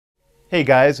Hey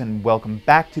guys, and welcome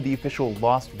back to the official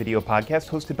Lost video podcast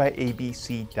hosted by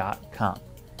abc.com.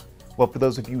 Well, for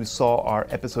those of you who saw our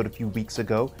episode a few weeks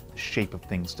ago, The Shape of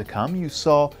Things to Come, you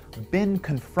saw Ben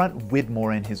confront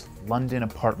Widmore in his London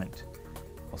apartment.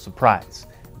 Well, surprise,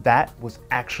 that was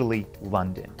actually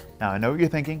London. Now, I know what you're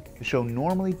thinking. The show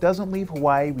normally doesn't leave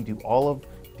Hawaii. We do all of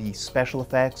the special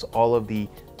effects, all of the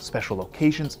special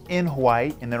locations in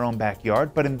Hawaii in their own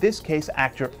backyard, but in this case,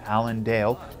 actor Alan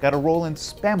Dale got a role in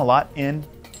Spamalot in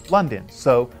London,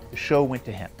 so the show went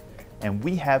to him. And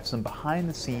we have some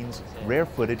behind-the-scenes rare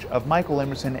footage of Michael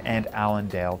Emerson and Alan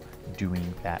Dale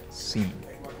doing that scene.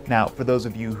 Now, for those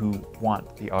of you who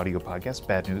want the audio podcast,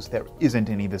 bad news, there isn't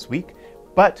any this week,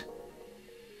 but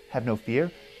have no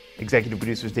fear. Executive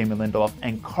producers Damon Lindelof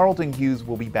and Carlton Hughes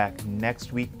will be back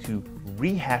next week to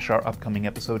rehash our upcoming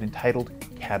episode entitled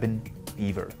Cabin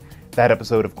Fever. That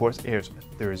episode, of course, airs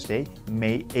Thursday,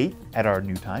 May 8th at our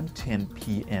new time, 10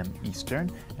 p.m.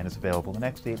 Eastern, and is available the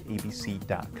next day at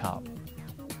abc.com.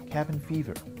 Cabin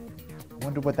Fever.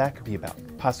 Wonder what that could be about.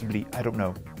 Possibly, I don't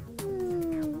know,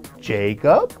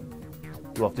 Jacob?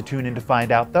 You'll have to tune in to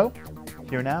find out, though.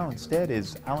 Here now, instead,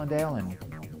 is Alan Dale and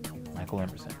Michael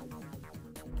Emerson.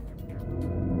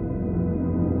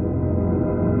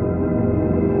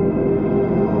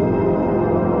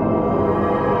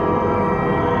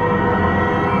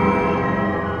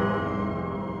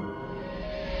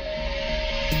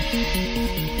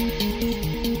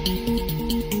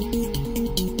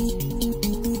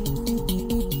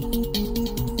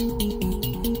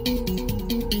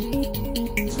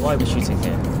 Why are we shooting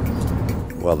here?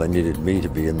 Well, they needed me to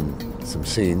be in some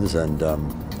scenes, and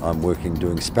I'm working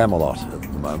doing Spamalot at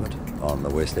the moment on the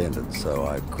West End, and so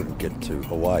I couldn't get to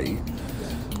Hawaii,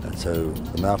 and so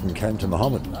the mountain came to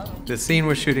Muhammad. The scene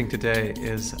we're shooting today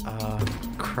is a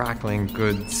crackling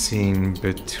good scene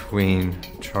between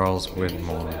Charles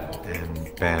Widmore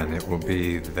and Ben. It will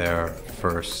be their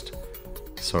first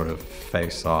sort of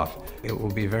face-off. It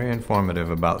will be very informative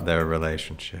about their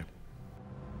relationship.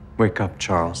 Wake up,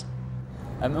 Charles.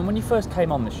 And when you first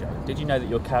came on the show, did you know that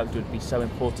your character would be so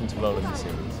important a role in the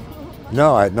series?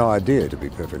 No, I had no idea, to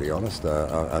be perfectly honest.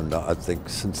 And I think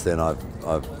since then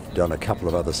I've done a couple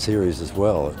of other series as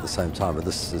well at the same time, but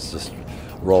this has just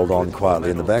rolled on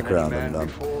quietly in the background, and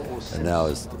now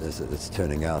as it's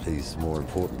turning out, he's more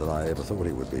important than I ever thought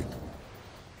he would be.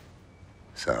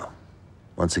 So,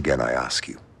 once again I ask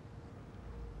you,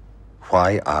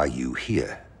 why are you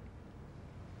here?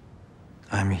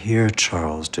 I'm here,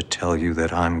 Charles, to tell you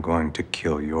that I'm going to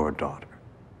kill your daughter.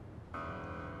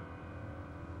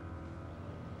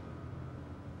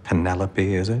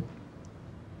 Penelope, is it?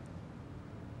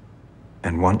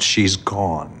 And once she's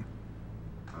gone,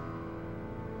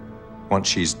 once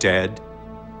she's dead,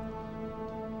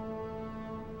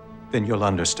 then you'll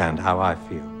understand how I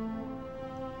feel.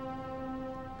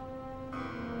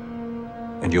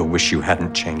 And you'll wish you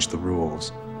hadn't changed the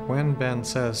rules. When Ben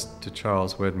says to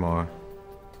Charles Widmore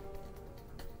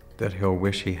that he'll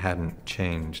wish he hadn't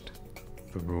changed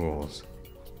the rules,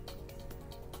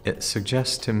 it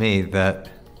suggests to me that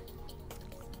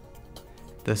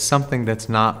there's something that's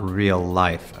not real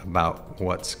life about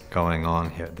what's going on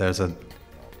here. There's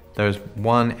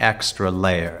one extra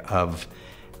layer of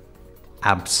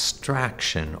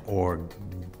abstraction or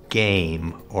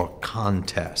game or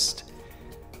contest.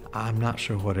 I'm not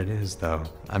sure what it is, though.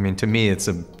 I mean, to me, it's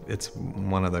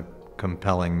one of the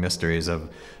compelling mysteries of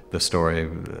the story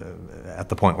at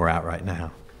the point we're at right now.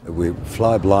 We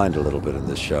fly blind a little bit in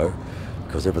this show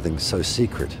because everything's so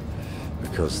secret,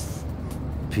 because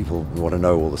people want to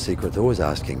know all the secrets. They're always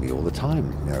asking me all the time,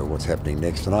 what's happening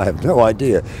next, and I have no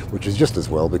idea, which is just as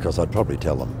well, because I'd probably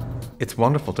tell them. It's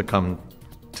wonderful to come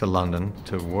to London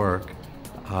to work.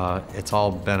 It's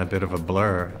all been a bit of a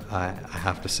blur, I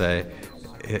have to say.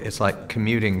 It's like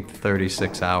commuting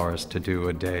 36 hours to do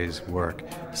a day's work.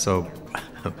 So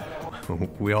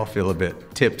we all feel a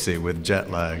bit tipsy with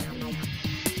jet lag.